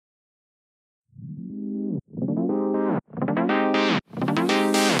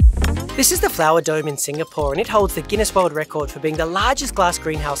This is the Flower Dome in Singapore, and it holds the Guinness World Record for being the largest glass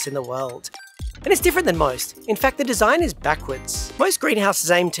greenhouse in the world. And it's different than most. In fact, the design is backwards. Most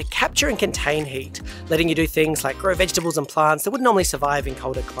greenhouses aim to capture and contain heat, letting you do things like grow vegetables and plants that would normally survive in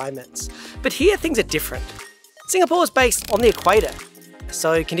colder climates. But here, things are different. Singapore is based on the equator,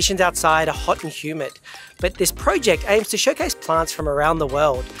 so conditions outside are hot and humid. But this project aims to showcase plants from around the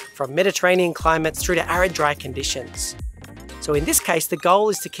world, from Mediterranean climates through to arid, dry conditions. So in this case, the goal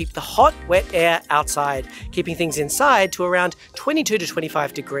is to keep the hot, wet air outside, keeping things inside to around 22 to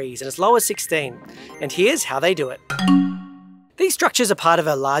 25 degrees and as low as 16. And here's how they do it. These structures are part of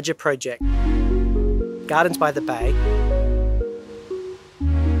a larger project, Gardens by the Bay.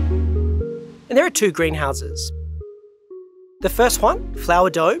 And there are two greenhouses. The first one,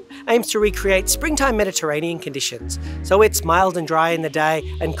 Flower Dome, aims to recreate springtime Mediterranean conditions, so it's mild and dry in the day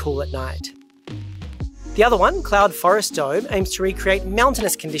and cool at night. The other one, Cloud Forest Dome, aims to recreate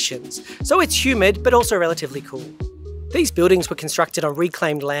mountainous conditions, so it's humid but also relatively cool. These buildings were constructed on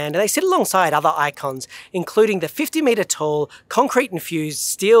reclaimed land and they sit alongside other icons, including the 50-metre tall, concrete-infused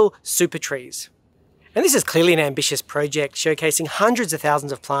steel super trees. And this is clearly an ambitious project, showcasing hundreds of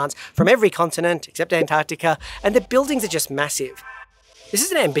thousands of plants from every continent except Antarctica, and the buildings are just massive. This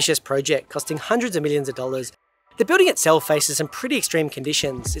is an ambitious project, costing hundreds of millions of dollars. The building itself faces some pretty extreme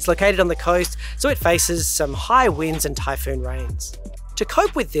conditions. It's located on the coast, so it faces some high winds and typhoon rains. To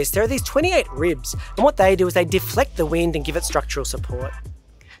cope with this, there are these 28 ribs, and what they do is they deflect the wind and give it structural support.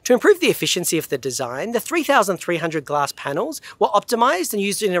 To improve the efficiency of the design, the 3,300 glass panels were optimised and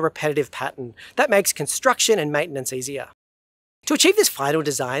used in a repetitive pattern. That makes construction and maintenance easier. To achieve this final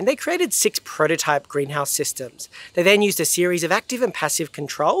design, they created 6 prototype greenhouse systems. They then used a series of active and passive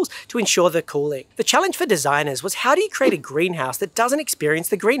controls to ensure the cooling. The challenge for designers was, how do you create a greenhouse that doesn't experience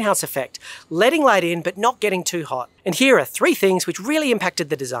the greenhouse effect, letting light in but not getting too hot? And here are 3 things which really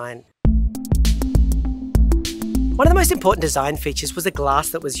impacted the design. One of the most important design features was the glass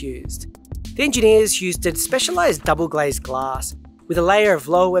that was used. The engineers used a specialised double glazed glass with a layer of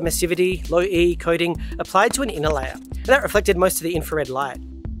low emissivity, low E coating applied to an inner layer, and that reflected most of the infrared light.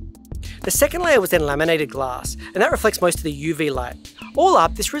 The second layer was then laminated glass, and that reflects most of the UV light. All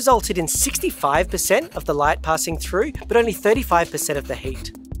up, this resulted in 65% of the light passing through, but only 35% of the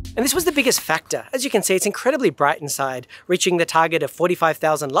heat. And this was the biggest factor. As you can see, it's incredibly bright inside, reaching the target of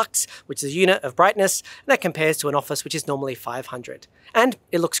 45,000 lux, which is a unit of brightness, and that compares to an office which is normally 500. And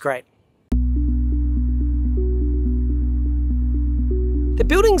it looks great. The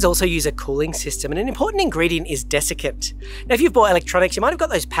buildings also use a cooling system, and an important ingredient is desiccant. Now, if you've bought electronics, you might have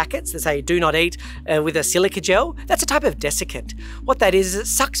got those packets that say do not eat with a silica gel. That's a type of desiccant. What that is it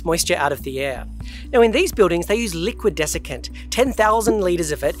sucks moisture out of the air. Now, in these buildings, they use liquid desiccant. 10,000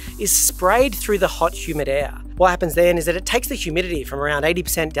 litres of it is sprayed through the hot, humid air. What happens then is that it takes the humidity from around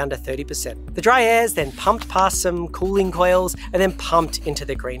 80% down to 30%. The dry air is then pumped past some cooling coils and then pumped into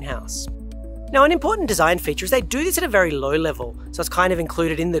the greenhouse. Now, an important design feature is they do this at a very low level, so it's kind of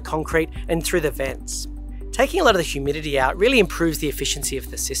included in the concrete and through the vents. Taking a lot of the humidity out really improves the efficiency of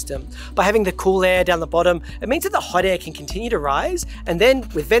the system. By having the cool air down the bottom, it means that the hot air can continue to rise, and then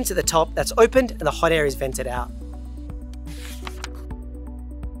with vents at the top, that's opened and the hot air is vented out.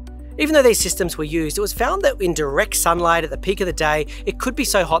 Even though these systems were used, it was found that in direct sunlight at the peak of the day, it could be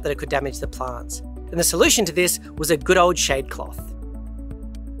so hot that it could damage the plants. And the solution to this was a good old shade cloth.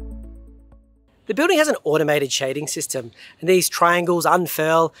 The building has an automated shading system, and these triangles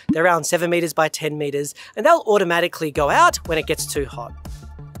unfurl. They're around 7 metres by 10 metres, and they'll automatically go out when it gets too hot.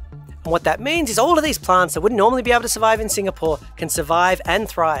 And what that means is all of these plants that wouldn't normally be able to survive in Singapore can survive and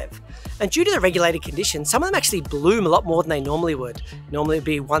thrive. And due to the regulated conditions, some of them actually bloom a lot more than they normally would. Normally it would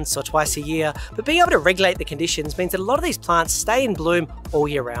be once or twice a year, but being able to regulate the conditions means that a lot of these plants stay in bloom all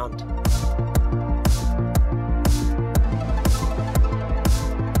year round.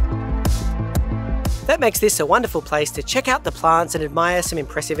 That makes this a wonderful place to check out the plants and admire some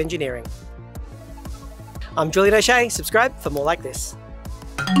impressive engineering. I'm Julian. Subscribe for more like this.